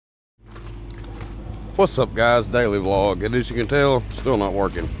What's up, guys? Daily vlog, and as you can tell, still not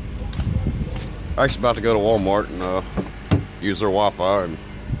working. Actually about to go to Walmart and use their Wi-Fi and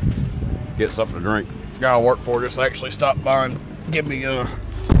get something to drink. Guy I work for just actually stopped by and give me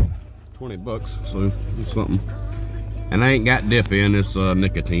 20 bucks, so it's something. And I ain't got dip in, it's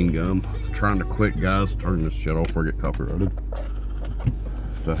nicotine gum. I'm trying to quit, guys. Turn this shit off or get copyrighted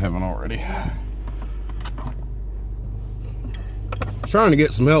if I haven't already. Trying to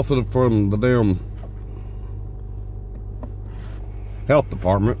get some help from the damn health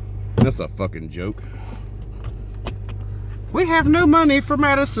department. That's a fucking joke. We have no money for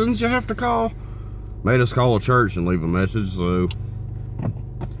medicines. You have to call. Made us call a church and leave a message. So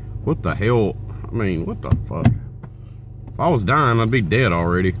what the hell? I mean, what the fuck? If I was dying, I'd be dead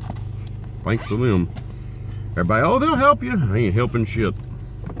already. Thanks to them. Everybody, oh, they'll help you. I ain't helping shit.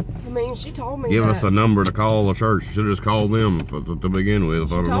 I mean, she told me Give us a number to call the church. Should have just called them to begin with.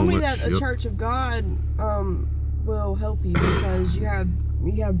 She told me that the Church of God will help you because you have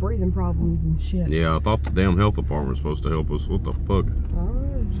breathing problems and shit. Yeah, I thought the damn health department was supposed to help us. What the fuck?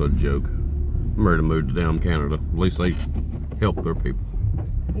 Oh. It's a joke. I'm ready to move to damn Canada. At least they help their people.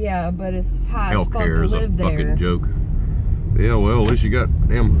 Yeah, but it's high as fuck Healthcare to is a live there. fucking joke. Yeah, well, at least you got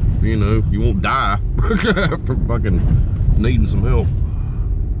damn, you know, you won't die from fucking needing some help.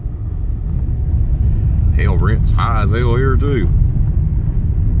 Hell, rent's high as hell here too.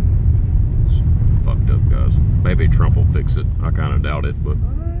 It's fucked up, guys. Maybe Trump will fix it. I kind of doubt it, but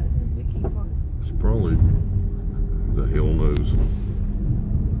it's probably, the hell knows.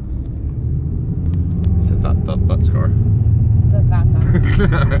 It's a that scar.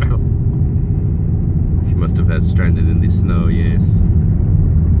 She must have had stranded in the snow, yes.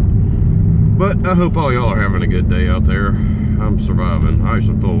 But I hope all y'all are having a good day out there. I'm surviving. I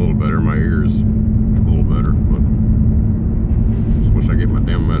actually feel a little better. My ears a little better, but just wish I get my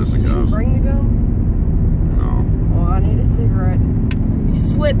damn medicine, guys. Did you bring the gum? No. Well, I need a cigarette. You're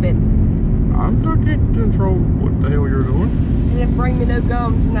slipping. I'm not getting control of what the hell you're doing. You didn't bring me no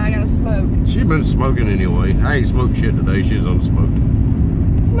gum, so now I gotta smoke. She's been smoking anyway. I ain't smoked shit today. She's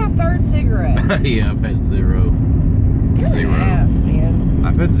unsmoked. This is my third cigarette. Yeah, I've had zero. You're Zero. an ass, man.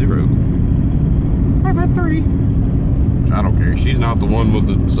 I've had zero. I've had 3. I don't care. She's not the one with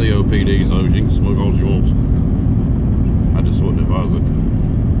the COPD, so she can smoke all she wants. I just wouldn't advise it.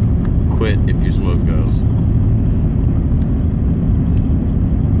 Quit if you smoke, guys.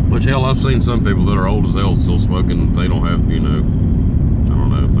 Which, hell, I've seen some people that are old as hell still smoking. They don't have, you know, I don't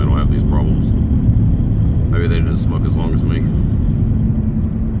know, they don't have these problems. Maybe they didn't smoke as long as me.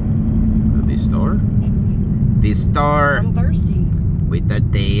 The star? The star. I'm thirsty. Wait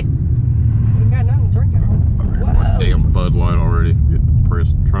that day. We got nothing to drink at home. My damn Bud Light already. Get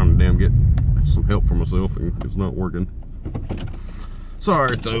depressed. Trying to damn get some help for myself and it's not working.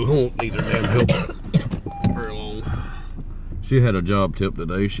 Sorry though, I won't need their damn help very long. She had a job tip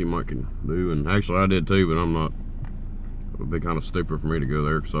today she might can do, and actually I did too, but I'm not. It would be kind of stupid for me to go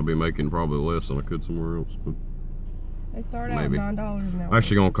there because I'll be making probably less than I could somewhere else. But they start out at $9 an hour. I'm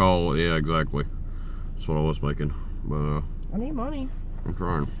actually gonna call. Yeah, exactly. That's what I was making, but I need money. I'm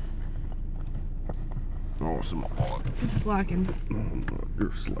trying. Oh, it's in my wallet. It's slacking.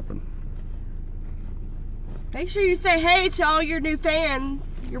 You're slipping. Make sure you say hey to all your new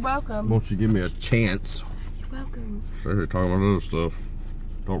fans. You're welcome. Won't you give me a chance? You're welcome. Stay here talking about other stuff.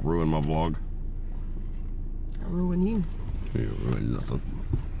 Don't ruin my vlog. I'll ruin you. You ruin nothing.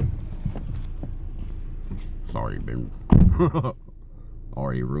 Sorry, been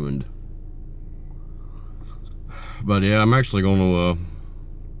already ruined. But yeah, I'm actually gonna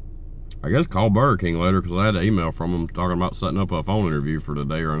I guess call Burger King later because I had an email from them talking about setting up a phone interview for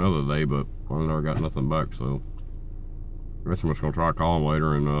today or another day, but I never got nothing back, so I guess I'm just gonna try calling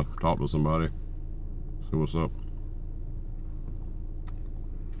later and talk to somebody. See what's up.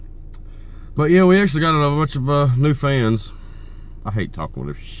 But yeah, we actually got a bunch of new fans. I hate talking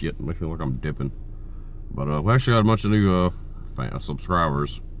with this shit. It makes me feel like I'm dipping. But we actually got a bunch of new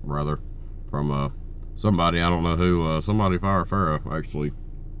subscribers, rather, from somebody, I don't know who, somebody Fire Farrah actually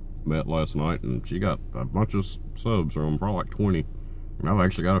met last night, and she got a bunch of subs from them, probably like 20. And I've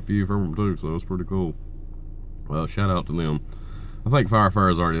actually got a few from them too, so it's pretty cool. Well, shout out to them. I think Fire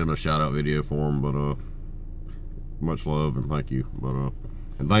Farrah's already done a shout out video for them, but much love and thank you. But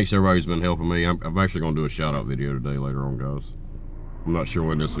and thanks to everybody who's been helping me. I'm actually gonna do a shout out video today later on, guys. I'm not sure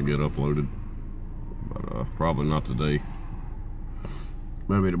when this will get uploaded, but probably not today.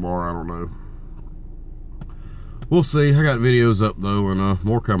 Maybe tomorrow, I don't know. We'll see. I got videos up though, and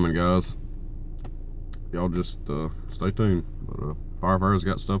more coming, guys. Y'all just stay tuned. But Fire Farrah's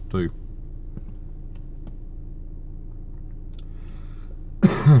got stuff too.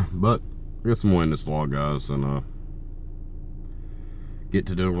 But get some more in this vlog, guys, and get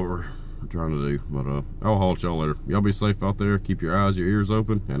to doing what we're trying to do. But I'll haul at y'all later. Y'all be safe out there. Keep your eyes, your ears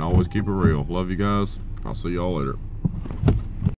open, and always keep it real. Love you guys. I'll see y'all later.